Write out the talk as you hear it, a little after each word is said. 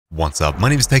What's up, my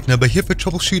name is Technober here for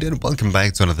Troubleshoot and welcome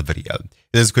back to another video. In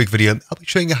this quick video, I'll be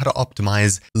showing you how to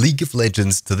optimize League of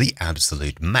Legends to the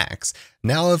absolute max.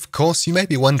 Now, of course, you may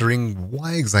be wondering,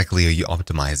 why exactly are you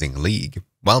optimizing League?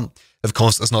 Well, of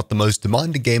course, it's not the most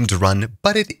demanding game to run,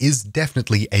 but it is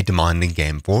definitely a demanding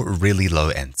game for really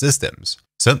low-end systems.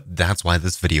 So that's why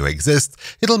this video exists.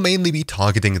 It'll mainly be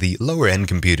targeting the lower end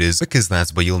computers because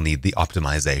that's where you'll need the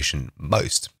optimization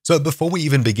most. So before we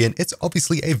even begin, it's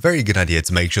obviously a very good idea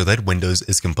to make sure that Windows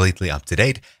is completely up to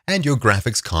date and your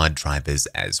graphics card drivers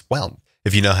as well.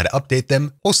 If you know how to update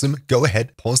them, awesome, go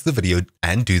ahead, pause the video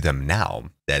and do them now.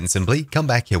 Then simply come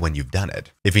back here when you've done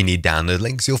it. If you need download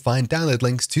links, you'll find download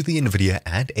links to the NVIDIA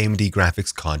and AMD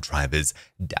graphics card drivers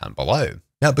down below.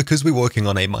 Now, because we're working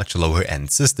on a much lower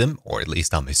end system, or at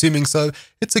least I'm assuming so,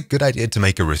 it's a good idea to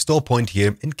make a restore point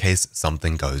here in case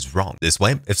something goes wrong. This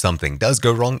way, if something does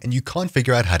go wrong and you can't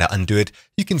figure out how to undo it,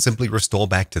 you can simply restore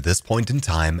back to this point in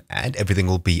time and everything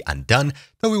will be undone,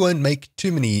 though we won't make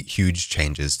too many huge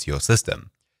changes to your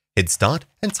system. Hit start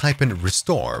and type in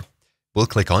restore. We'll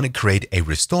click on create a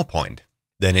restore point.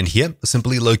 Then in here,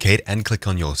 simply locate and click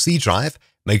on your C drive.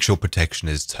 Make sure protection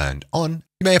is turned on.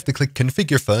 You may have to click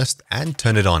configure first and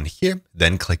turn it on here,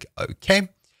 then click OK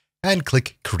and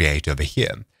click create over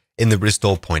here. In the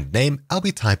restore point name, I'll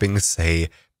be typing, say,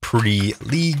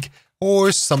 pre-league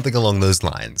or something along those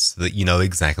lines so that you know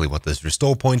exactly what this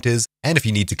restore point is. And if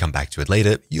you need to come back to it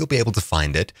later, you'll be able to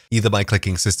find it either by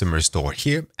clicking system restore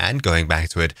here and going back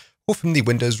to it, or from the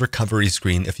Windows recovery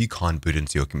screen if you can't boot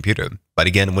into your computer. But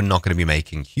again, we're not going to be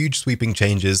making huge sweeping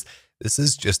changes. This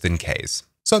is just in case.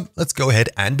 So let's go ahead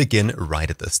and begin right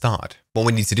at the start. What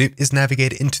we need to do is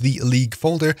navigate into the League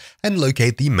folder and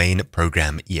locate the main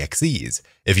program exes.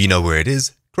 If you know where it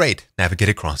is, great, navigate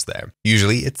across there.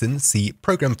 Usually it's in C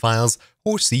program files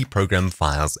or C program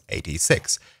files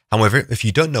 86. However, if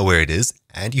you don't know where it is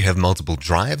and you have multiple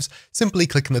drives, simply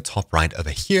click in the top right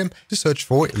over here to search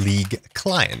for League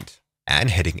Client.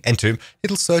 And hitting enter,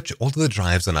 it'll search all of the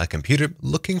drives on our computer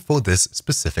looking for this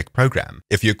specific program.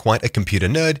 If you're quite a computer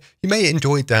nerd, you may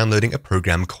enjoy downloading a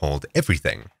program called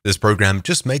Everything. This program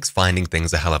just makes finding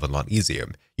things a hell of a lot easier.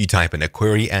 You type in a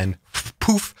query and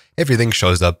poof, everything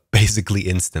shows up basically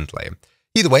instantly.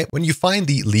 Either way, when you find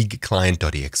the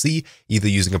leagueclient.exe, either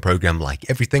using a program like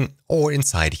Everything or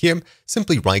inside here,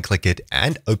 simply right-click it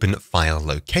and open File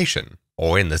Location,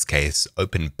 or in this case,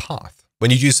 Open Path. When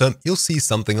you do so, you'll see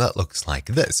something that looks like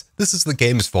this. This is the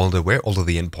games folder where all of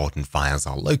the important files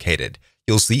are located.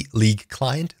 You'll see League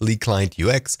Client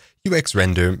UX, UX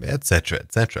Render, etc,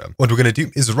 etc. What we're going to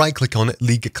do is right-click on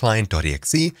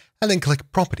leagueclient.exe and then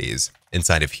click Properties.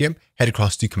 Inside of here, head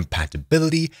across to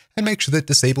Compatibility and make sure that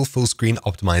Disable Fullscreen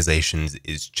Optimizations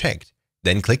is checked.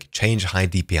 Then click Change High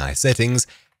DPI Settings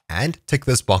and tick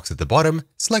this box at the bottom,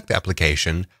 select the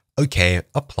application, OK,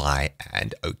 apply,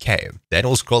 and OK. Then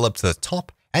we'll scroll up to the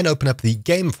top and open up the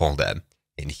game folder.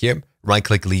 In here,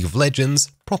 right-click League of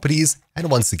Legends, Properties, and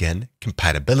once again,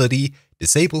 Compatibility,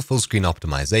 disable Fullscreen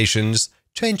Optimizations,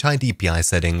 change High DPI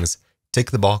Settings,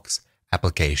 tick the box,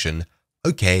 Application,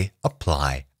 OK,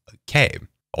 apply, OK.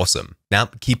 Awesome. Now,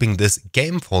 keeping this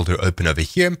game folder open over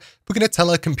here, we're going to tell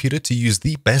our computer to use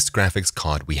the best graphics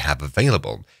card we have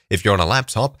available. If you're on a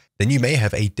laptop, then you may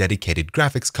have a dedicated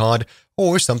graphics card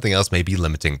or something else may be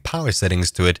limiting power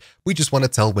settings to it. We just want to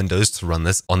tell Windows to run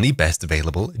this on the best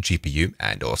available GPU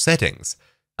and/or settings.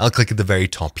 I'll click at the very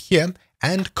top here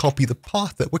and copy the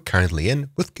path that we're currently in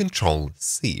with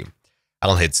Control-C.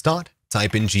 I'll hit Start,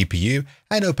 type in GPU,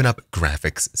 and open up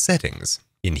Graphics Settings.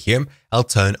 In here, I'll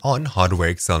turn on Hardware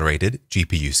Accelerated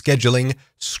GPU Scheduling,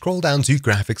 scroll down to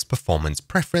Graphics Performance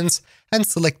Preference, and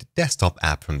select Desktop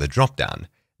App from the dropdown.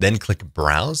 Then click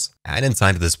Browse, and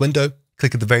inside of this window,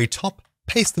 click at the very top,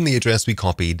 paste in the address we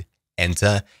copied,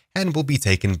 enter, and we'll be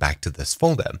taken back to this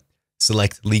folder.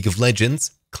 Select League of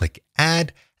Legends, click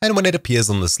Add, and when it appears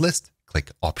on this list,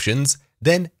 click Options,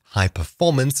 then High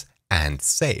Performance, and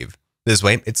Save. This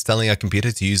way, it's telling our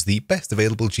computer to use the best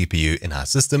available GPU in our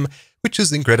system, which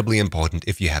is incredibly important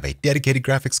if you have a dedicated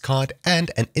graphics card and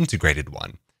an integrated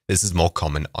one. This is more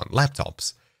common on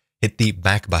laptops. Hit the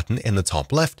back button in the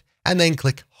top left and then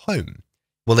click Home.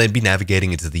 We'll then be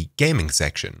navigating into the gaming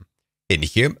section. In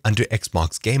here, under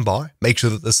Xbox Game Bar, make sure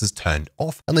that this is turned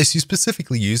off unless you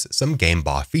specifically use some Game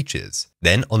Bar features.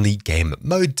 Then on the Game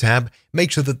Mode tab, make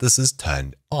sure that this is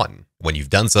turned on. When you've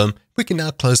done so, we can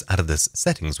now close out of this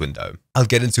settings window. I'll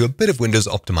get into a bit of Windows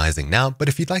optimizing now, but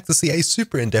if you'd like to see a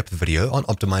super in-depth video on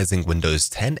optimizing Windows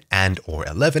 10 and/or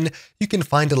 11, you can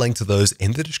find a link to those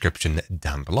in the description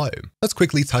down below. Let's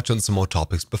quickly touch on some more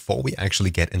topics before we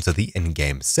actually get into the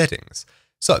in-game settings.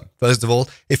 So, first of all,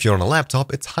 if you're on a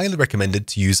laptop, it's highly recommended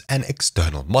to use an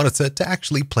external monitor to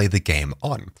actually play the game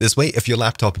on. This way, if your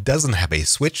laptop doesn't have a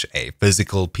switch, a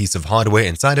physical piece of hardware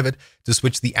inside of it, to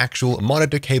switch the actual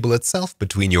monitor cable itself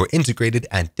between your integrated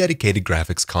and dedicated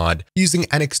graphics card, using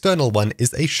an external one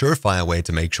is a surefire way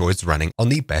to make sure it's running on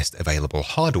the best available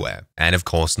hardware, and of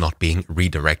course not being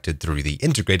redirected through the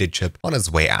integrated chip on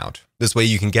its way out. This way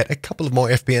you can get a couple of more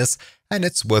FPS, and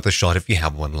it's worth a shot if you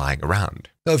have one lying around.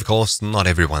 Though of course, not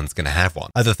everyone's going to have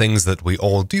one. Other things that we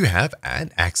all do have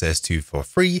and access to for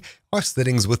free are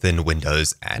settings within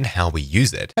Windows and how we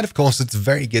use it. And of course, it's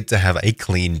very good to have a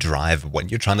clean drive when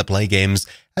you're trying to play games,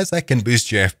 as that can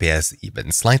boost your FPS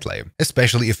even slightly,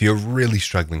 especially if you're really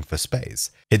struggling for space.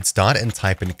 Hit start and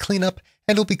type in cleanup,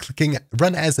 and you'll be clicking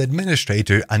Run as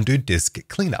Administrator under Disk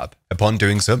Cleanup. Upon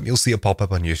doing so, you'll see a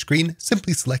pop-up on your screen.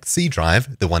 Simply select C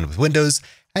drive, the one with Windows,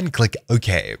 and click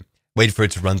OK. Wait for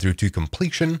it to run through to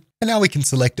completion, and now we can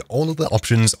select all of the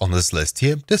options on this list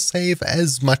here to save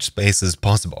as much space as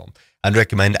possible. I'd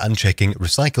recommend unchecking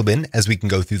Recycle Bin, as we can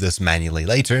go through this manually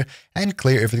later and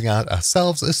clear everything out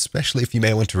ourselves, especially if you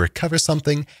may want to recover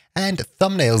something. And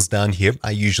thumbnails down here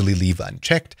I usually leave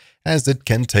unchecked, as it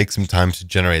can take some time to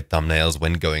generate thumbnails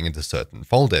when going into certain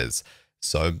folders.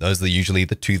 So those are usually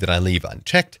the two that I leave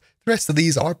unchecked. The rest of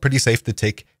these are pretty safe to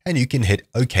tick, and you can hit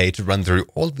OK to run through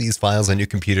all of these files on your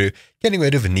computer, getting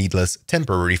rid of needless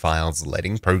temporary files,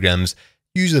 letting programs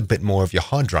use a bit more of your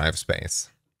hard drive space.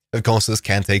 Of course, this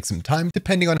can take some time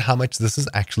depending on how much this is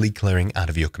actually clearing out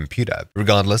of your computer.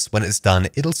 Regardless, when it's done,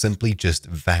 it'll simply just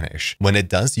vanish. When it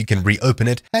does, you can reopen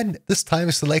it, and this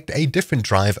time select a different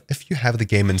drive if you have the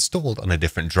game installed on a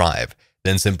different drive.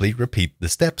 Then simply repeat the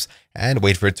steps and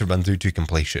wait for it to run through to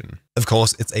completion. Of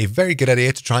course, it's a very good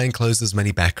idea to try and close as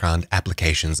many background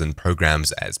applications and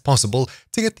programs as possible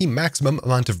to get the maximum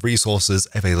amount of resources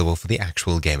available for the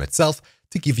actual game itself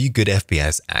to give you good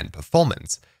FPS and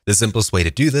performance. The simplest way to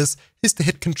do this is to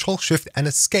hit Ctrl-Shift and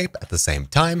Escape at the same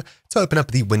time to open up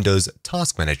the Windows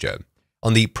Task Manager.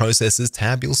 On the Processes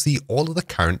tab, you'll see all of the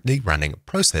currently running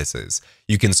processes.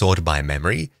 You can sort by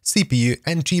memory, CPU,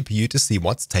 and GPU to see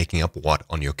what's taking up what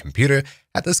on your computer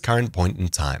at this current point in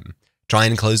time. Try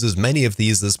and close as many of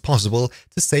these as possible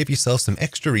to save yourself some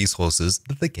extra resources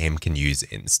that the game can use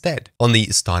instead. On the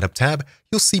Startup tab,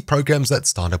 you'll see programs that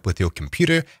start up with your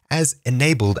computer as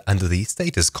enabled under the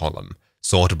Status column.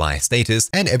 Sort by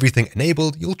status, and everything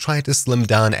enabled you'll try to slim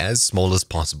down as small as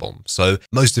possible, so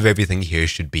most of everything here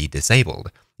should be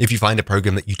disabled. If you find a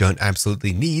program that you don't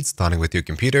absolutely need starting with your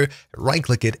computer,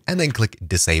 right-click it and then click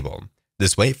Disable.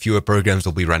 This way, fewer programs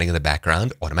will be running in the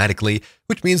background automatically,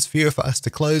 which means fewer for us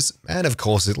to close, and of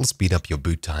course it'll speed up your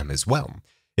boot time as well.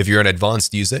 If you're an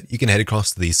advanced user, you can head across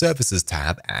to the Services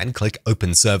tab and click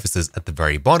Open Services at the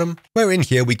very bottom, where in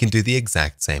here we can do the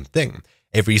exact same thing.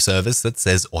 Every service that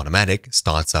says automatic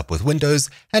starts up with Windows,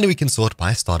 and we can sort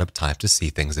by startup type to see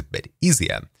things a bit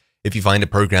easier. If you find a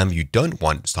program you don't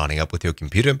want starting up with your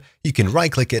computer, you can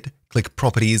right-click it, click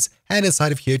Properties, and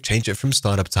inside of here change it from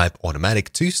startup type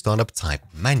automatic to startup type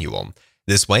manual.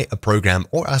 This way, a program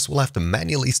or us will have to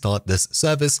manually start this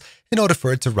service in order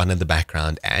for it to run in the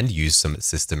background and use some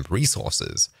system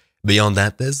resources. Beyond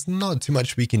that, there's not too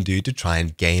much we can do to try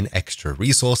and gain extra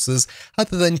resources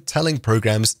other than telling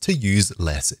programs to use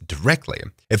less directly.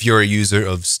 If you're a user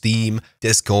of Steam,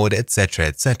 Discord,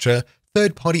 etc.,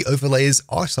 third-party overlays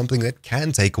are something that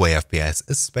can take away FPS,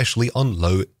 especially on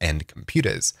low-end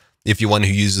computers. If you're one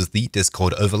who uses the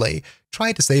Discord overlay,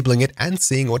 try disabling it and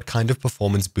seeing what kind of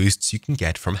performance boosts you can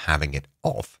get from having it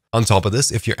off. On top of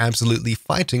this, if you're absolutely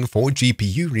fighting for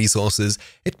GPU resources,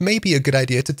 it may be a good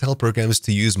idea to tell programs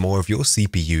to use more of your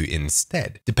CPU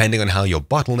instead, depending on how you're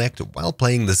bottlenecked while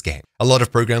playing this game. A lot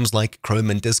of programs like Chrome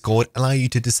and Discord allow you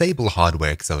to disable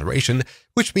hardware acceleration,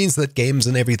 which means that games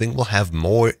and everything will have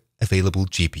more available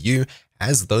GPU,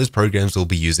 as those programs will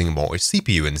be using more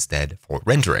CPU instead for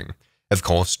rendering. Of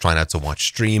course, try not to watch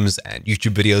streams and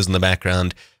YouTube videos in the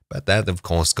background, but that of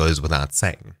course goes without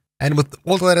saying. And with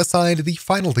all that aside, the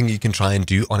final thing you can try and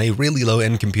do on a really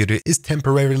low-end computer is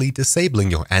temporarily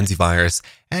disabling your antivirus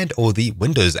and or the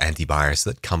Windows antivirus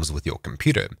that comes with your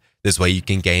computer. This way you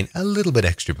can gain a little bit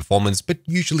extra performance, but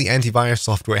usually antivirus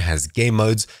software has game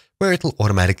modes where it'll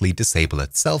automatically disable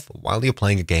itself while you're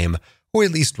playing a game, or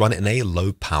at least run in a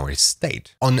low power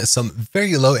state. On some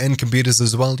very low-end computers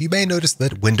as well, you may notice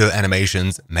that window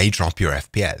animations may drop your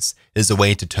FPS. There's a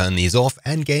way to turn these off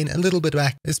and gain a little bit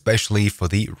back, especially for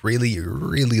the really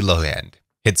low end.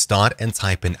 Hit start and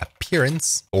type in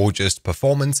Appearance or just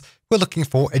Performance. We're looking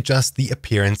for Adjust the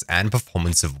Appearance and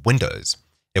Performance of Windows.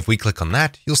 If we click on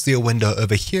that, you'll see a window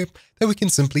over here that we can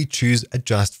simply choose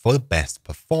adjust for the best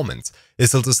performance.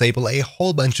 This will disable a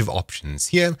whole bunch of options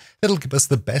here that'll give us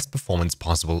the best performance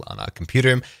possible on our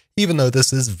computer, even though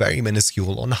this is very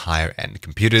minuscule on higher end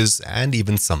computers and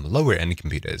even some lower end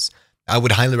computers. I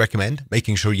would highly recommend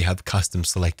making sure you have custom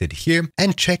selected here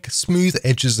and check smooth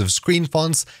edges of screen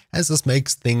fonts, as this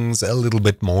makes things a little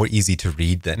bit more easy to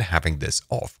read than having this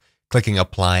off. Clicking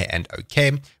apply and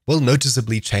OK will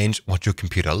noticeably change what your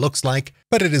computer looks like,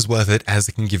 but it is worth it as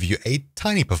it can give you a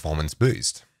tiny performance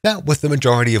boost. Now, with the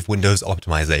majority of Windows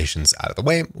optimizations out of the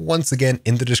way, once again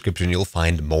in the description you'll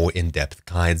find more in-depth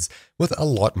guides with a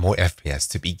lot more FPS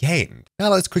to be gained. Now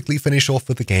let's quickly finish off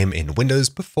with the game in Windows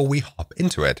before we hop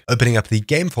into it. Opening up the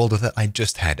game folder that I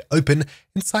just had open,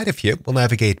 inside of here we'll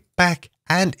navigate back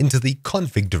and into the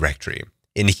config directory.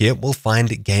 In here we'll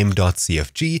find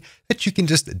game.cfg that you can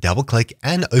just double click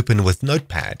and open with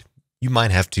Notepad. You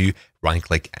might have to right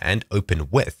click and open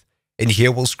with. In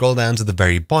here, we'll scroll down to the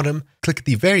very bottom, click at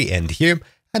the very end here,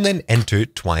 and then enter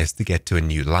twice to get to a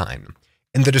new line.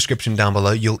 In the description down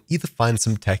below, you'll either find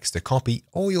some text to copy,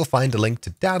 or you'll find a link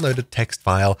to download a text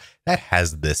file that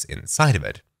has this inside of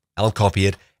it. I'll copy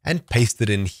it and paste it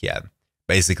in here.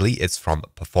 Basically, it's from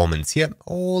performance here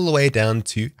all the way down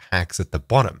to hacks at the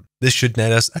bottom. This should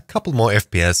net us a couple more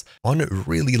FPS on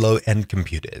really low-end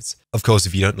computers. Of course,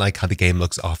 if you don't like how the game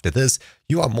looks after this,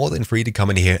 you are more than free to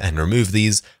come in here and remove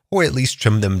these, or at least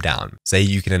trim them down. Say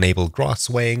you can enable grass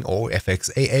swaying or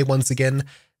FXAA once again,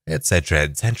 etc,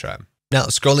 etc. Now,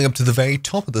 scrolling up to the very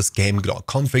top of this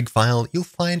game.config file, you'll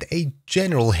find a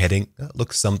general heading that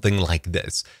looks something like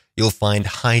this. You'll find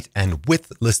height and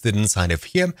width listed inside of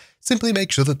here. Simply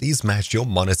make sure that these match your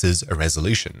monitor's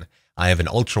resolution. I have an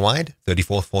ultra-wide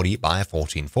 3440 by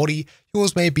 1440,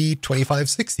 yours may be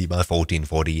 2560 by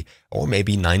 1440, or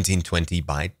maybe 1920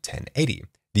 by 1080.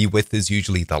 The width is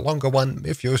usually the longer one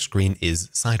if your screen is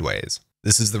sideways.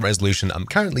 This is the resolution I'm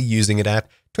currently using it at,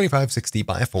 2560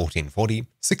 by 1440,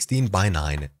 16 by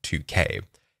 9, 2K.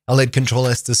 I'll hit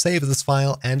Ctrl+S to save this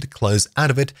file and close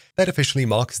out of it. That officially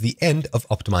marks the end of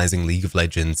optimizing League of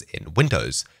Legends in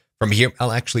Windows. From here,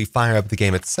 I'll actually fire up the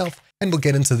game itself and we'll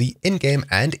get into the in-game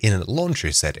and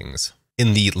in-launcher settings.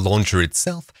 In the launcher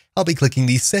itself, I'll be clicking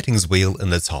the settings wheel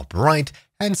in the top right,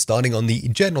 and starting on the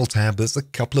General tab, there's a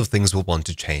couple of things we'll want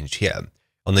to change here.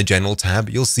 On the General tab,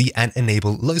 you'll see an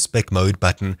Enable Low Spec Mode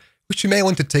button, which you may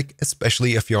want to tick,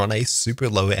 especially if you're on a super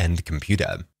low-end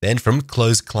computer. Then from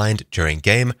Close Client during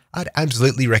game, I'd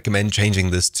absolutely recommend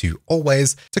changing this to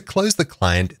Always to close the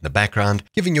client in the background,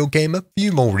 giving your game a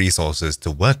few more resources to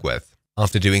work with.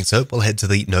 After doing so, we'll head to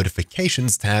the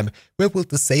Notifications tab, where we'll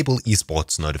disable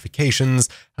esports notifications,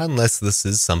 unless this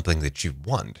is something that you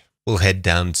want. We'll head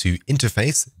down to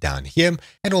Interface down here,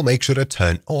 and we'll make sure to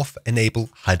turn off Enable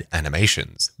HUD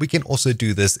Animations. We can also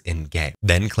do this in-game.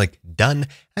 Then click Done,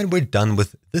 and we're done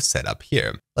with this setup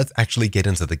here. Let's actually get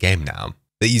into the game now.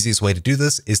 The easiest way to do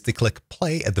this is to click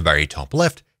Play at the very top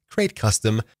left, create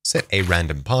custom, set a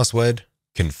random password,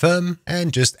 confirm,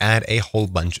 and just add a whole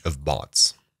bunch of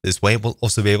bots. This way, we'll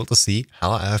also be able to see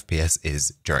how our FPS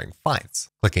is during fights.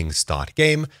 Clicking Start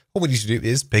Game, all we need to do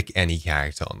is pick any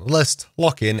character on the list,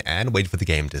 lock in, and wait for the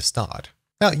game to start.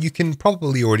 Now, you can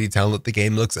probably already tell that the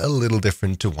game looks a little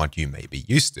different to what you may be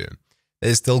used to.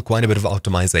 There's still quite a bit of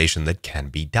optimization that can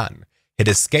be done. Hit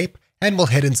Escape, and we'll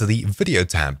head into the Video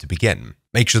tab to begin.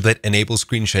 Make sure that Enable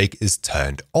Screen Shake is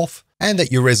turned off, and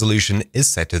that your resolution is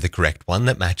set to the correct one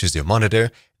that matches your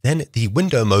monitor. Then the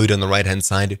window mode on the right-hand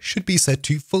side should be set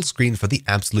to full screen for the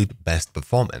absolute best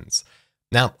performance.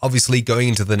 Now, obviously going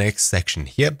into the next section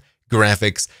here,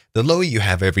 graphics, the lower you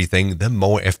have everything, the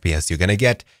more FPS you're going to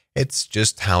get. It's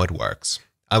just how it works.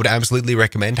 I would absolutely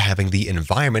recommend having the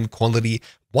environment quality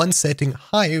one setting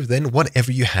higher than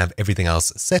whatever you have everything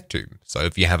else set to. So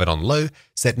if you have it on low,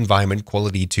 set environment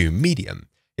quality to medium.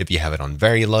 If you have it on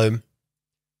very low,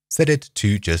 set it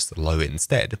to just low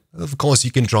instead. Of course,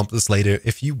 you can drop this later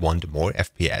if you want more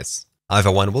FPS.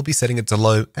 Either one will be setting it to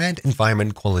low and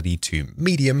environment quality to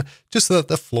medium, just so that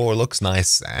the floor looks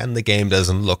nice and the game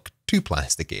doesn't look too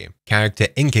plasticky. Character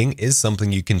inking is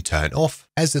something you can turn off,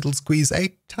 as it'll squeeze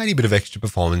a tiny bit of extra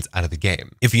performance out of the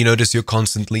game. If you notice you're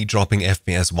constantly dropping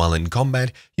FPS while in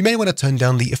combat, you may want to turn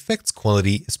down the effects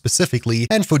quality specifically,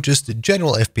 and for just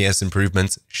general FPS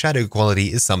improvements, shadow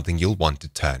quality is something you'll want to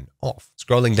turn off.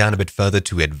 Scrolling down a bit further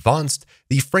to advanced,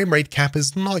 the frame rate cap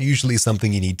is not usually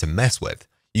something you need to mess with.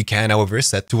 You can, however,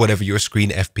 set to whatever your screen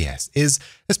FPS is,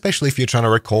 especially if you're trying to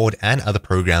record and other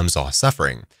programs are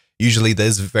suffering. Usually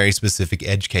there's very specific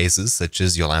edge cases, such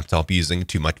as your laptop using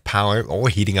too much power or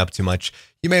heating up too much.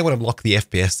 You may want to lock the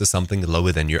FPS to something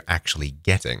lower than you're actually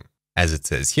getting. As it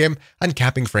says here,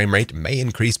 uncapping frame rate may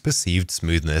increase perceived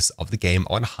smoothness of the game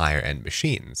on higher-end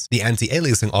machines. The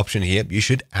anti-aliasing option here you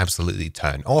should absolutely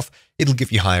turn off. It'll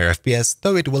give you higher FPS,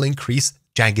 though it will increase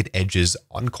jagged edges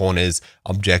on corners,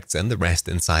 objects, and the rest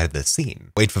inside of the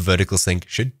scene. Wait for vertical sync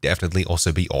should definitely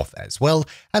also be off as well,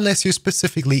 unless you're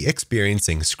specifically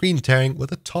experiencing screen tearing where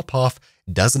the top half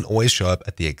doesn't always show up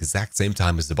at the exact same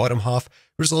time as the bottom half,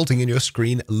 resulting in your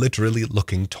screen literally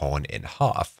looking torn in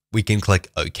half. We can click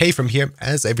OK from here,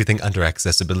 as everything under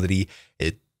accessibility,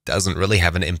 it doesn't really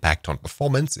have an impact on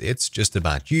performance, it's just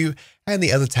about you, and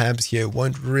the other tabs here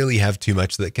won't really have too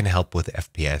much that can help with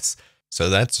FPS. So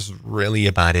that's really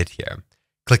about it here.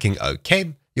 Clicking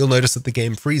OK, you'll notice that the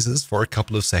game freezes for a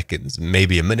couple of seconds,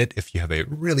 maybe a minute if you have a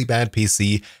really bad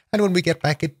PC, and when we get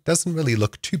back it doesn't really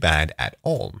look too bad at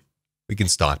all. We can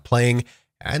start playing,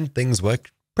 and things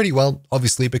work pretty well,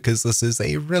 obviously because this is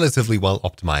a relatively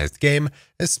well-optimized game,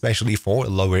 especially for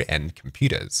lower-end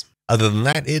computers. Other than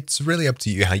that, it's really up to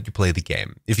you how you play the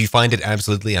game. If you find it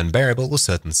absolutely unbearable with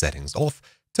certain settings off,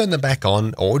 turn them back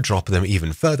on or drop them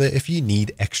even further if you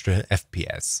need extra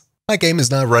FPS. My game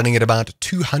is now running at about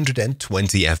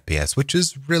 220 FPS, which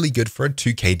is really good for a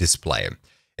 2K display.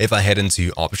 If I head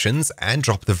into options and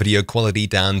drop the video quality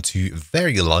down to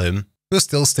very low, we're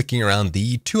still sticking around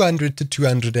the 200 to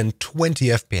 220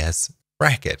 FPS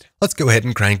bracket. Let's go ahead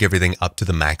and crank everything up to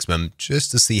the maximum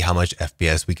just to see how much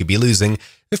FPS we could be losing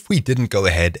if we didn't go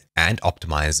ahead and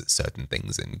optimize certain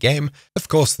things in game. Of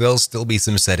course, there'll still be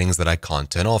some settings that I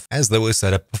can't turn off as they were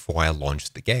set up before I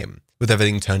launched the game. With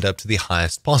everything turned up to the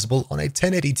highest possible on a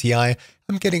 1080 Ti,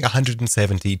 I'm getting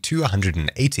 170 to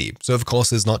 180. So of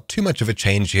course, there's not too much of a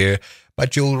change here,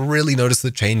 but you'll really notice the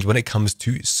change when it comes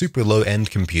to super low-end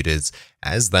computers,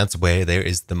 as that's where there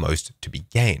is the most to be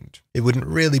gained. It wouldn't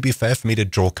really be fair for me to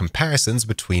draw comparisons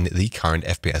between the current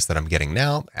FPS that I'm getting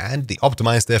now and the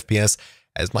optimized FPS,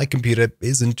 as my computer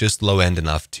isn't just low-end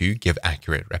enough to give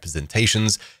accurate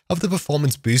representations of the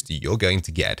performance boost you're going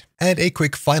to get. And a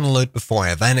quick final note before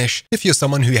I vanish, if you're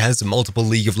someone who has multiple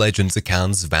League of Legends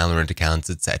accounts, Valorant accounts,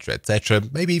 etc.,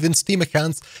 maybe even Steam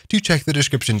accounts, do check the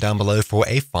description down below for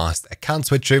a fast account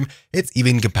switcher. It's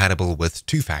even compatible with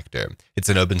two-factor. It's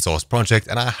an open source project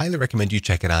and I highly recommend you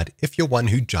check it out if you're one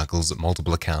who juggles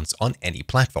multiple accounts on any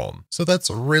platform. So that's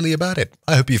really about it.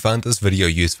 I hope you found this video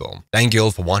useful. Thank you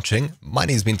all for watching. My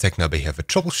name's been Technoba here for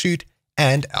Troubleshoot,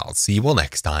 and I'll see you all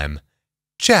next time.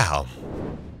 Ciao!